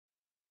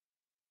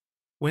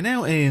We're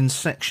now in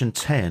section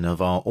 10 of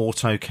our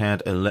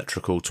AutoCAD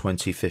Electrical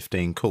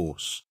 2015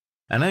 course.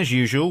 And as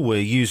usual,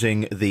 we're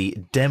using the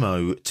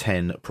Demo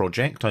 10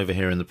 project over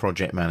here in the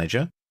Project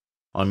Manager.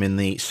 I'm in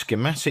the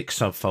schematic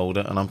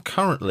subfolder and I'm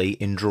currently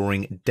in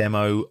drawing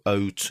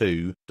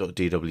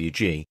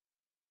demo02.dwg.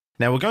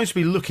 Now we're going to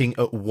be looking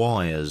at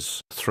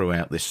wires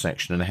throughout this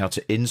section and how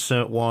to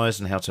insert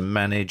wires and how to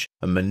manage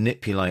and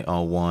manipulate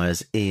our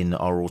wires in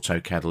our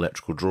AutoCAD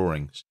electrical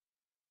drawings.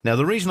 Now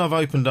the reason I've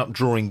opened up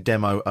drawing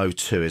demo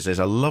 02 is there's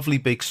a lovely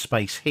big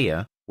space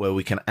here where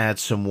we can add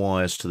some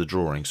wires to the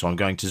drawing. So I'm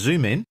going to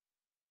zoom in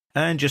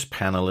and just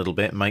pan a little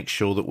bit, make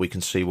sure that we can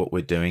see what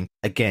we're doing.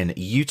 Again,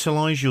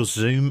 utilize your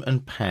zoom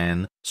and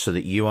pan so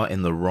that you are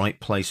in the right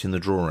place in the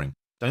drawing.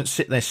 Don't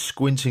sit there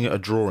squinting at a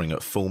drawing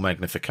at full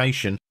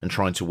magnification and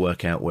trying to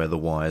work out where the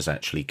wires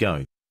actually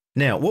go.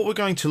 Now, what we're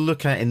going to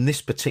look at in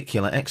this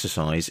particular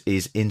exercise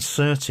is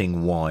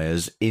inserting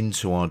wires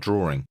into our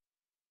drawing.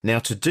 Now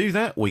to do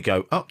that, we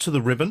go up to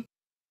the ribbon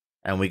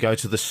and we go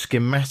to the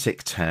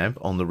schematic tab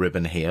on the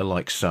ribbon here,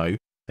 like so.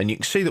 And you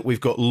can see that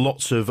we've got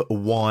lots of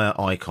wire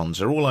icons.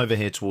 They're all over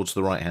here towards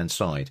the right hand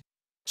side.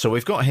 So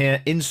we've got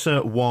here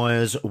insert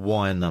wires,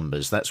 wire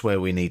numbers. That's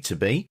where we need to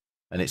be.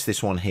 And it's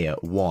this one here,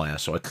 wire.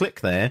 So I click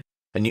there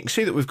and you can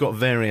see that we've got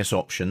various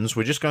options.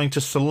 We're just going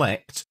to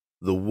select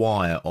the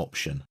wire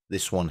option,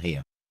 this one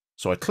here.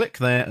 So I click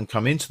there and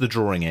come into the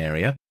drawing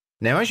area.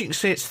 Now, as you can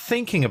see, it's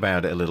thinking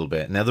about it a little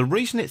bit. Now, the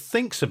reason it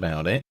thinks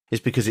about it is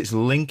because it's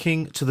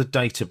linking to the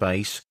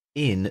database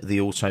in the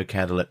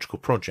AutoCAD electrical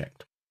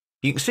project.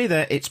 You can see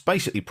there, it's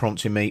basically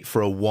prompting me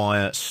for a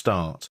wire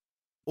start.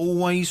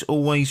 Always,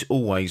 always,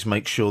 always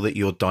make sure that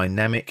your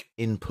dynamic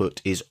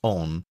input is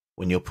on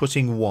when you're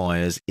putting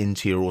wires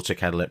into your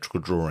AutoCAD electrical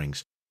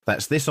drawings.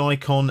 That's this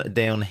icon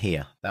down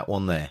here, that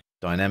one there,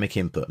 dynamic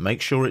input. Make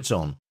sure it's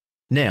on.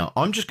 Now,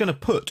 I'm just going to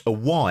put a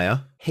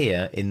wire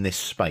here in this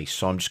space,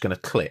 so I'm just going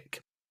to click.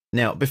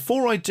 Now,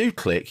 before I do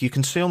click, you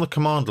can see on the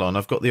command line,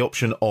 I've got the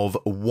option of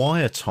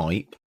wire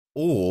type,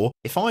 or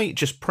if I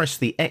just press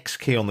the X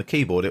key on the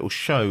keyboard, it will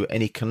show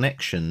any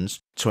connections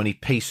to any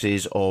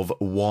pieces of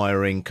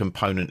wiring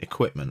component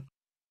equipment.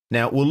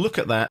 Now, we'll look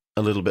at that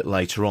a little bit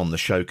later on, the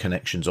show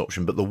connections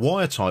option, but the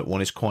wire type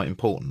one is quite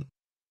important,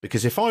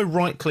 because if I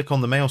right click on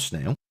the mouse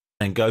now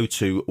and go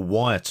to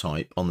wire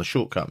type on the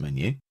shortcut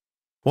menu,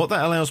 what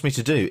that allows me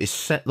to do is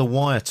set the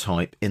wire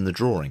type in the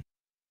drawing.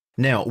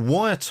 Now,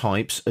 wire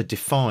types are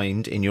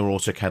defined in your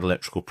AutoCAD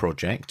electrical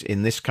project.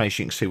 In this case,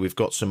 you can see we've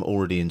got some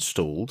already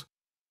installed.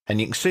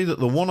 And you can see that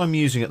the one I'm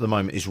using at the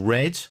moment is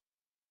red.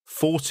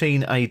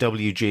 14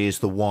 AWG is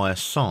the wire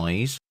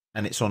size,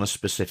 and it's on a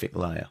specific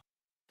layer.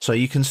 So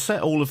you can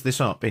set all of this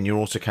up in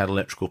your AutoCAD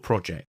electrical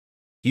project.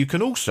 You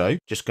can also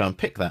just go and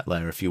pick that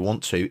layer if you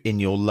want to in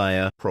your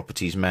layer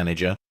properties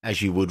manager,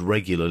 as you would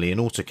regularly in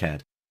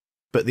AutoCAD.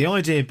 But the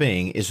idea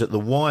being is that the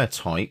wire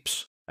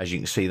types, as you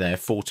can see there,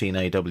 14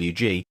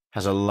 AWG,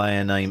 has a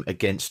layer name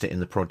against it in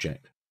the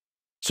project.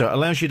 So it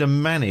allows you to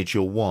manage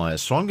your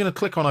wires. So I'm going to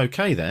click on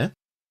OK there,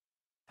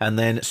 and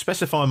then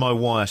specify my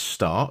wire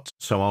start.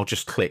 So I'll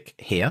just click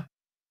here,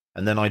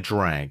 and then I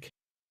drag.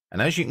 And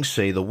as you can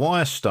see, the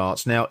wire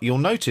starts. Now, you'll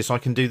notice I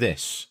can do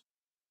this.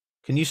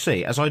 Can you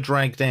see? As I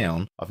drag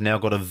down, I've now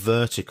got a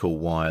vertical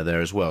wire there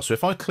as well. So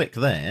if I click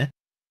there,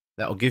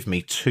 that'll give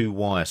me 2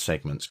 wire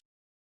segments.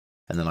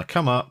 And then I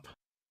come up,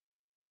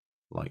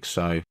 like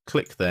so,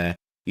 click there.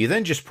 You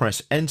then just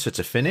press Enter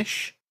to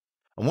finish.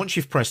 And once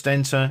you've pressed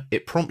Enter,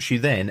 it prompts you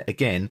then,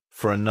 again,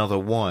 for another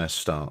wire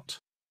start.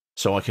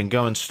 So I can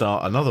go and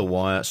start another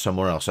wire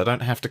somewhere else. I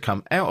don't have to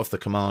come out of the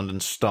command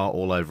and start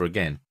all over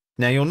again.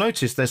 Now you'll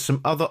notice there's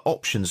some other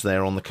options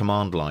there on the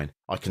command line.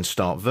 I can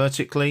start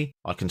vertically,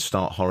 I can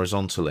start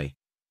horizontally.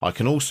 I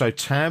can also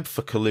tab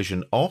for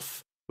collision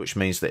off, which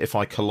means that if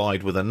I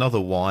collide with another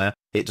wire,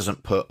 it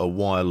doesn't put a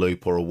wire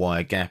loop or a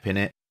wire gap in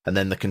it. And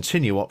then the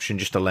continue option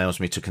just allows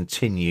me to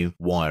continue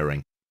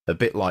wiring, a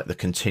bit like the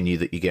continue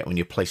that you get when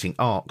you're placing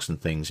arcs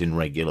and things in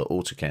regular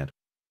AutoCAD.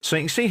 So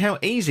you can see how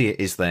easy it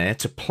is there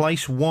to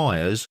place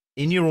wires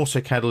in your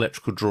AutoCAD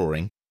electrical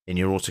drawing in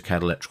your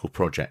AutoCAD electrical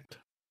project.